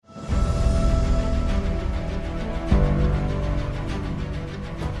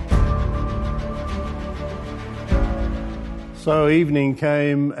So evening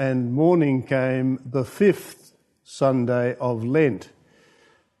came and morning came, the fifth Sunday of Lent,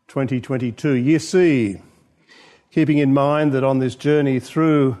 2022, Year C. Keeping in mind that on this journey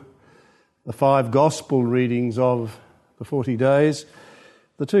through the 5 gospel readings of the 40 days,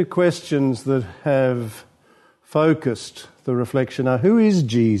 the 2 questions that have focused the reflection are, who is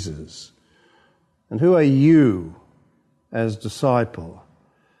Jesus? And who are you as disciple?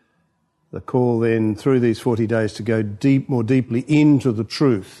 The call then through these 40 days to go more deeply into the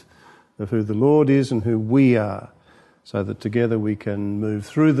truth of who the Lord is and who we are, so that together we can move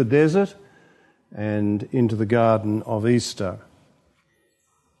through the desert and into the garden of Easter.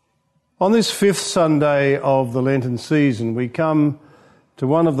 On this 5th Sunday of the Lenten season, we come to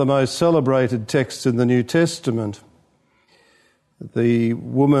one of the most celebrated texts in the New Testament. The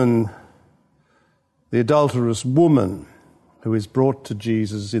adulterous woman who is brought to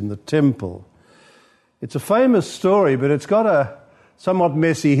Jesus in the temple. It's a famous story, but it's got a somewhat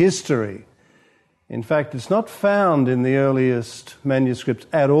messy history. In fact, it's not found in the earliest manuscripts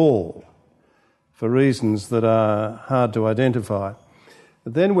at all, for reasons that are hard to identify.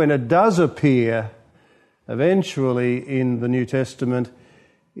 But then when it does appear, eventually in the New Testament,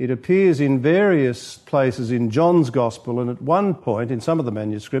 it appears in various places in John's Gospel, and at one point, in some of the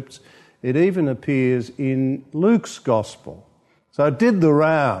manuscripts, it even appears in Luke's Gospel. So it did the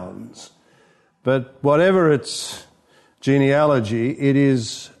rounds, but whatever its genealogy, it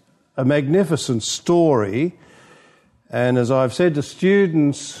is a magnificent story. And as I've said to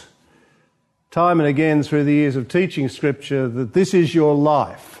students time and again through the years of teaching Scripture, that this is your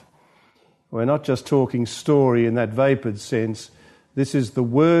life. We're not just talking story in that vapid sense. This is the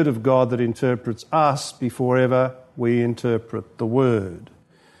Word of God that interprets us before ever we interpret the Word.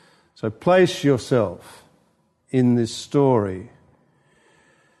 So place yourself in this story.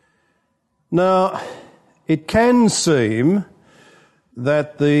 Now, it can seem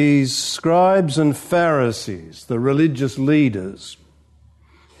that these scribes and Pharisees, the religious leaders,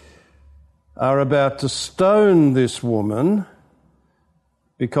 are about to stone this woman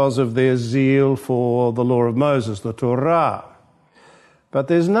because of their zeal for the law of Moses, the Torah. But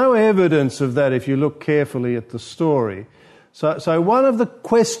there's no evidence of that if you look carefully at the story. So one of the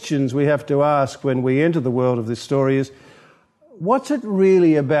questions we have to ask when we enter the world of this story is, what's it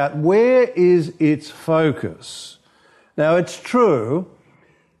really about? Where is its focus? Now, it's true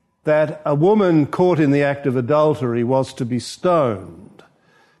that a woman caught in the act of adultery was to be stoned,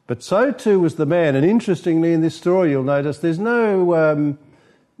 but so too was the man. And interestingly, in this story, you'll notice there's no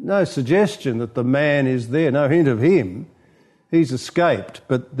suggestion that the man is there, no hint of him. He's escaped,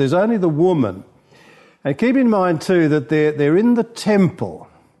 but there's only the woman. And keep in mind too that they're in the temple.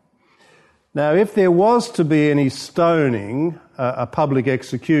 Now, if there was to be any stoning, a public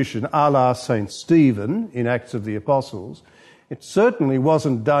execution, a la St. Stephen in Acts of the Apostles, it certainly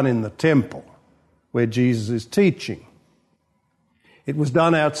wasn't done in the temple where Jesus is teaching. It was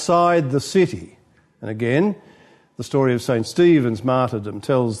done outside the city. And again, the story of St. Stephen's martyrdom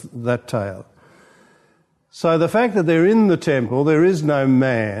tells that tale. So the fact that they're in the temple, there is no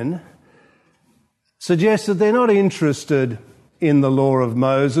man, suggests that they're not interested in the law of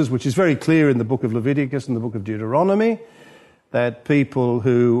Moses, which is very clear in the book of Leviticus and the book of Deuteronomy, that people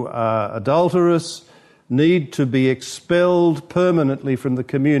who are adulterous need to be expelled permanently from the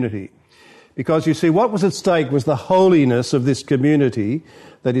community. Because you see, what was at stake was the holiness of this community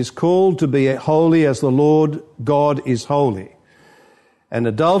that is called to be holy as the Lord God is holy. And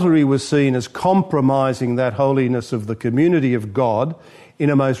adultery was seen as compromising that holiness of the community of God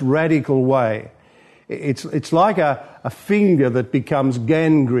in a most radical way. It's like a finger that becomes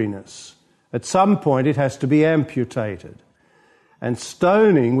gangrenous. At some point it has to be amputated. And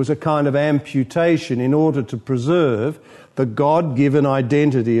stoning was a kind of amputation in order to preserve the God-given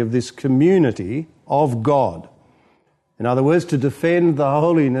identity of this community of God. In other words, to defend the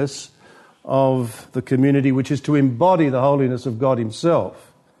holiness of the community, which is to embody the holiness of God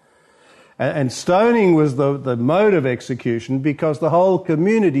himself. And stoning was the mode of execution because the whole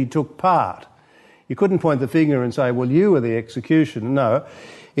community took part. You couldn't point the finger and say, well, you were the executioner. No,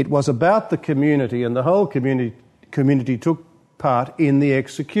 it was about the community, and the whole community took part in the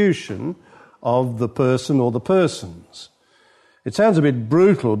execution of the person or the persons. It sounds a bit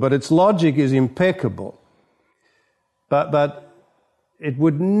brutal, but its logic is impeccable. But it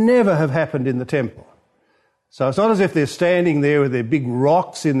would never have happened in the temple. So it's not as if they're standing there with their big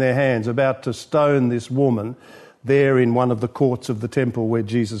rocks in their hands about to stone this woman there in one of the courts of the temple where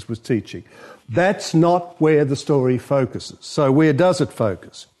Jesus was teaching. That's not where the story focuses. So where does it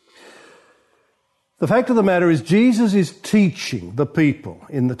focus? The fact of the matter is Jesus is teaching the people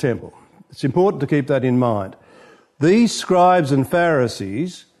in the temple. It's important to keep that in mind. These scribes and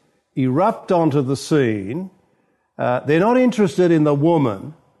Pharisees erupt onto the scene. They're not interested in the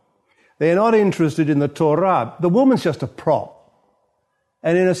woman. They're not interested in the Torah. The woman's just a prop.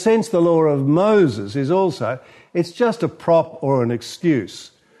 And in a sense, the law of Moses is also, it's just a prop or an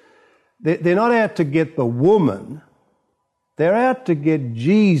excuse. They're not out to get the woman. They're out to get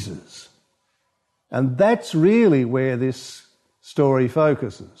Jesus. And that's really where this story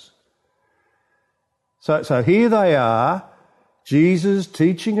focuses. So here they are, Jesus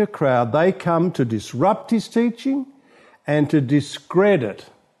teaching a crowd. They come to disrupt his teaching and to discredit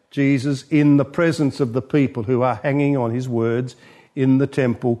Jesus in the presence of the people who are hanging on his words in the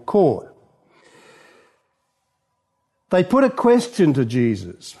temple court. They put a question to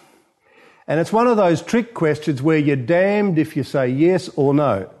Jesus. And it's one of those trick questions where you're damned if you say yes or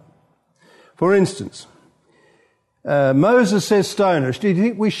no. For instance, Moses says, stone her. Do you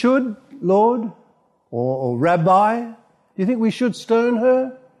think we should, Lord? Or Rabbi? Do you think we should stone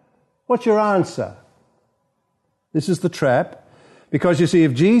her? What's your answer? This is the trap. Because you see,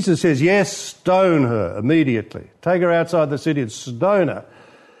 if Jesus says, yes, stone her immediately, take her outside the city and stone her,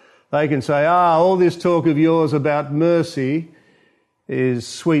 they can say, all this talk of yours about mercy is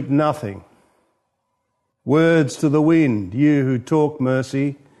sweet nothing. Words to the wind, you who talk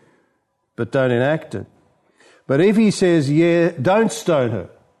mercy but don't enact it. But if he says, yeah, don't stone her,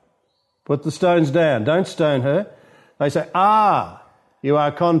 put the stones down, don't stone her, they say, you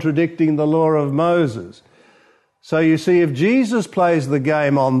are contradicting the law of Moses. So you see, if Jesus plays the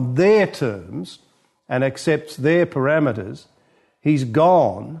game on their terms and accepts their parameters, he's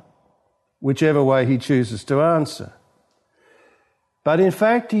gone whichever way he chooses to answer. But in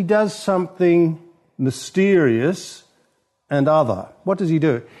fact, he does something mysterious and other. What does he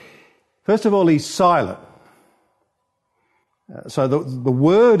do? First of all, he's silent. So the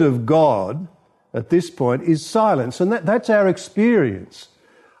word of God at this point is silence, and that's our experience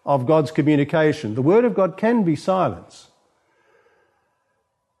of God's communication. The word of God can be silence.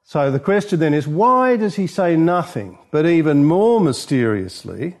 So the question then is, why does he say nothing? But even more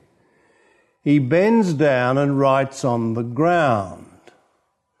mysteriously, he bends down and writes on the ground.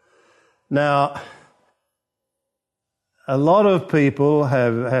 Now, a lot of people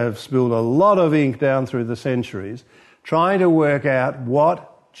have spilled a lot of ink down through the centuries trying to work out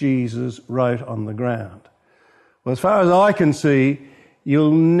what Jesus wrote on the ground. Well, as far as I can see,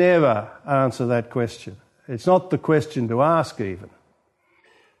 you'll never answer that question. It's not the question to ask even.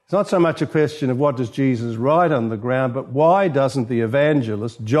 It's not so much a question of what does Jesus write on the ground, but why doesn't the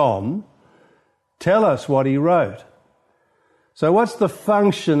evangelist, John, tell us what he wrote? So what's the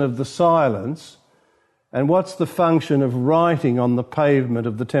function of the silence, and what's the function of writing on the pavement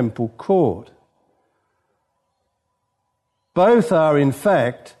of the temple court? Both are, in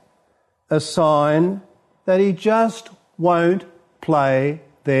fact, a sign that he just won't play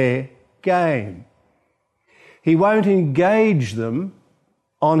their game. He won't engage them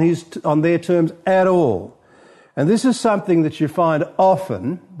on their terms at all. And this is something that you find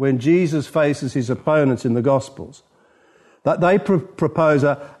often when Jesus faces his opponents in the Gospels. That they propose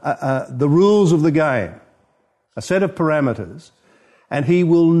the rules of the game, a set of parameters, and he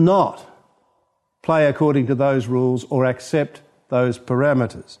will not play according to those rules or accept those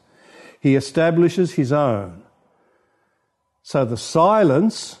parameters. He establishes his own. So the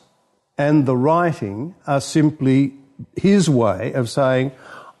silence and the writing are simply his way of saying,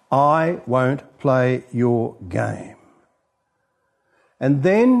 I won't play your game. And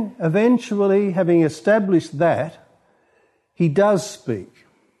then, eventually, having established that, he does speak.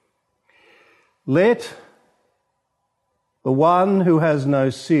 Let the one who has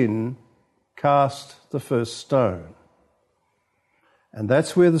no sin cast the first stone. And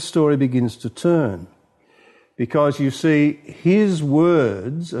that's where the story begins to turn. Because you see, his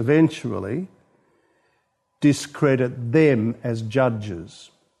words eventually discredit them as judges.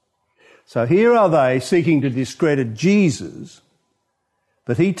 So here are they seeking to discredit Jesus,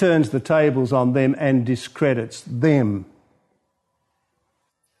 but he turns the tables on them and discredits them.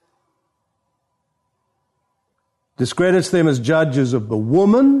 Discredits them as judges of the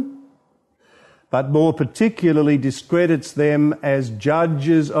woman, but more particularly discredits them as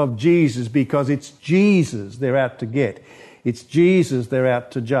judges of Jesus, because it's Jesus they're out to get. It's Jesus they're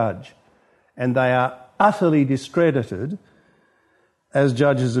out to judge. And they are utterly discredited as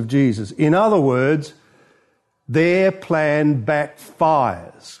judges of Jesus. In other words, their plan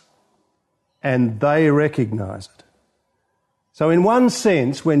backfires, and they recognise it. So in one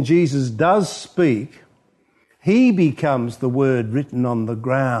sense, when Jesus does speak, he becomes the word written on the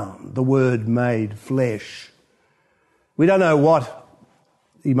ground, the word made flesh. We don't know what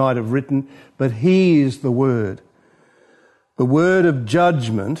he might have written, but he is the word. the word of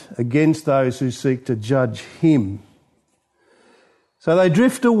judgment against those who seek to judge him. So they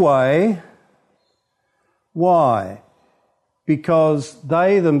drift away. Why? Because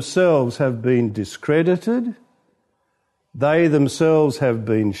they themselves have been discredited. They themselves have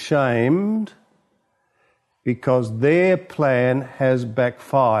been shamed because their plan has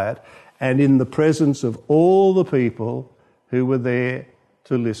backfired, and in the presence of all the people who were there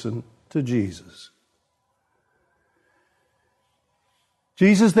to listen to Jesus.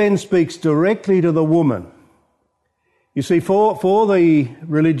 Jesus then speaks directly to the woman. You see, for the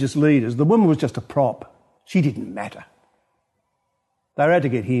religious leaders, the woman was just a prop. She didn't matter. They were out to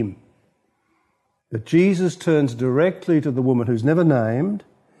get him. But Jesus turns directly to the woman who's never named,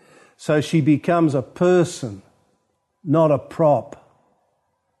 so she becomes a person, not a prop.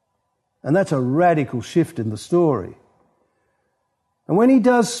 And that's a radical shift in the story. And when he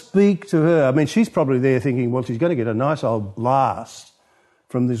does speak to her, I mean, she's probably there thinking, well, she's going to get a nice old blast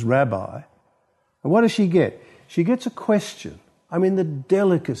from this rabbi. And what does she get? She gets a question. I mean, the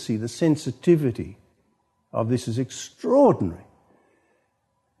delicacy, the sensitivity of this is extraordinary.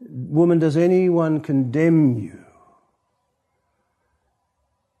 Woman, does anyone condemn you?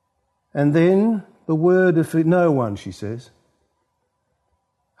 And then the word of no one, she says,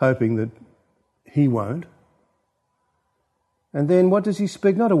 hoping that he won't. And then what does he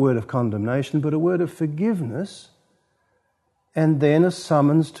speak? Not a word of condemnation, but a word of forgiveness, and then a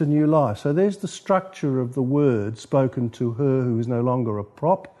summons to new life. So there's the structure of the word spoken to her who is no longer a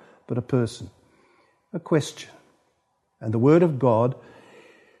prop, but a person, a question. And the word of God,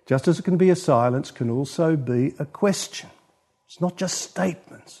 just as it can be a silence, can also be a question. It's not just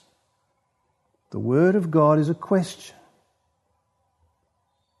statements. The word of God is a question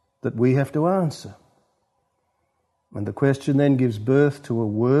that we have to answer. And the question then gives birth to a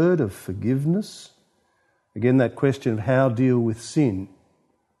word of forgiveness. Again, that question of how deal with sin.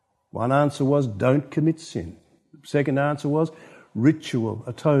 One answer was, don't commit sin. The second answer was, ritual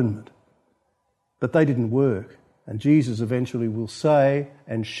atonement. But they didn't work. And Jesus eventually will say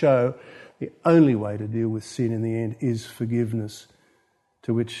and show the only way to deal with sin in the end is forgiveness,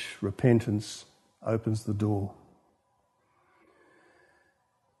 to which repentance opens the door.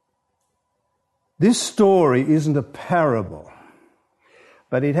 This story isn't a parable,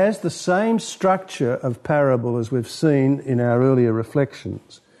 but it has the same structure of parable as we've seen in our earlier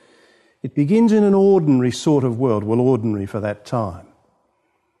reflections. It begins in an ordinary sort of world, well, ordinary for that time.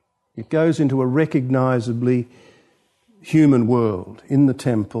 It goes into a recognisably human world, in the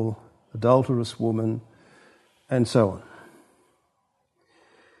temple, adulterous woman, and so on.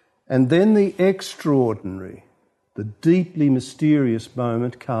 And then the extraordinary, the deeply mysterious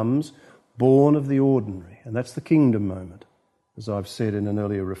moment comes, born of the ordinary, and that's the kingdom moment, as I've said in an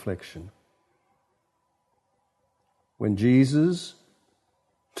earlier reflection. When Jesus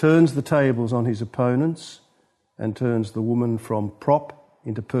turns the tables on his opponents and turns the woman from prop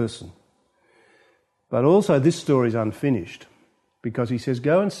into person. But also this story is unfinished because he says,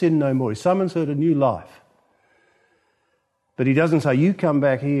 go and sin no more. He summons her to new life. But he doesn't say, you come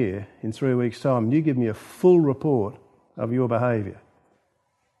back here in 3 weeks' time and you give me a full report of your behaviour.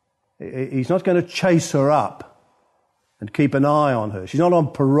 He's not going to chase her up and keep an eye on her. She's not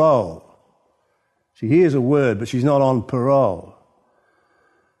on parole. She hears a word, but she's not on parole.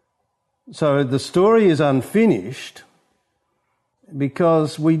 So the story is unfinished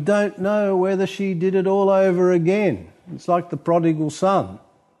because we don't know whether she did it all over again. It's like the prodigal son.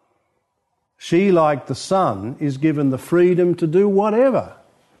 She, like the son, is given the freedom to do whatever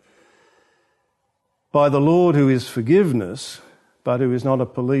by the Lord, who is forgiveness, but who is not a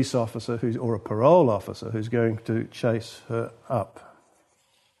police officer or a parole officer who's going to chase her up.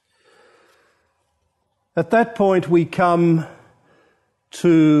 At that point we come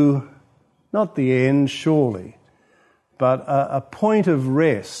to not the end, surely, but a point of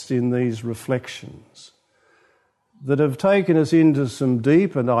rest in these reflections that have taken us into some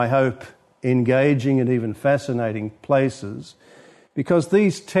deep and, I hope, engaging and even fascinating places, because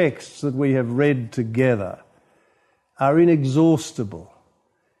these texts that we have read together are inexhaustible.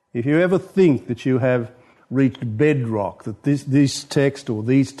 If you ever think that you have reached bedrock, that this text or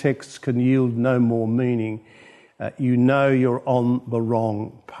these texts can yield no more meaning, you know you're on the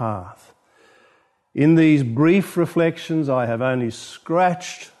wrong path. In these brief reflections, I have only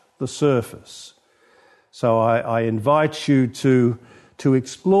scratched the surface. So I invite you to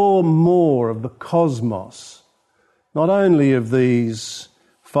explore more of the cosmos, not only of these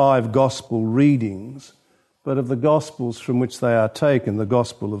 5 gospel readings, but of the Gospels from which they are taken, the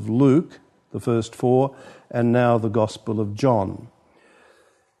Gospel of Luke, the first 4, and now the Gospel of John.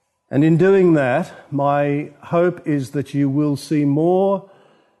 And in doing that, my hope is that you will see more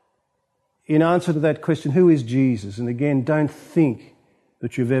in answer to that question, who is Jesus? And again, don't think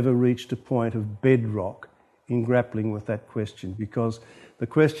that you've ever reached a point of bedrock in grappling with that question, because the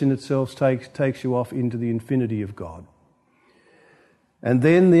question itself takes you off into the infinity of God. And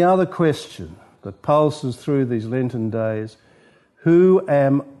then the other question that pulses through these Lenten days, who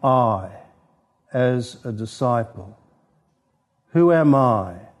am I as a disciple? Who am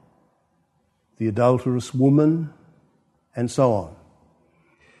I? The adulterous woman, and so on.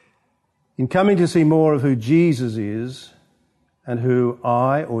 In coming to see more of who Jesus is and who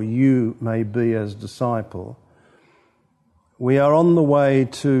I or you may be as disciple, we are on the way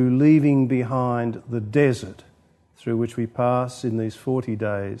to leaving behind the desert through which we pass in these 40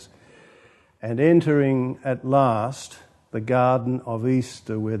 days and entering at last the garden of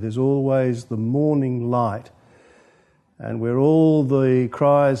Easter, where there's always the morning light and where all the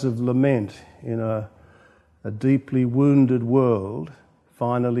cries of lament in a deeply wounded world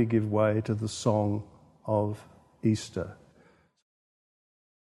finally give way to the song of Easter.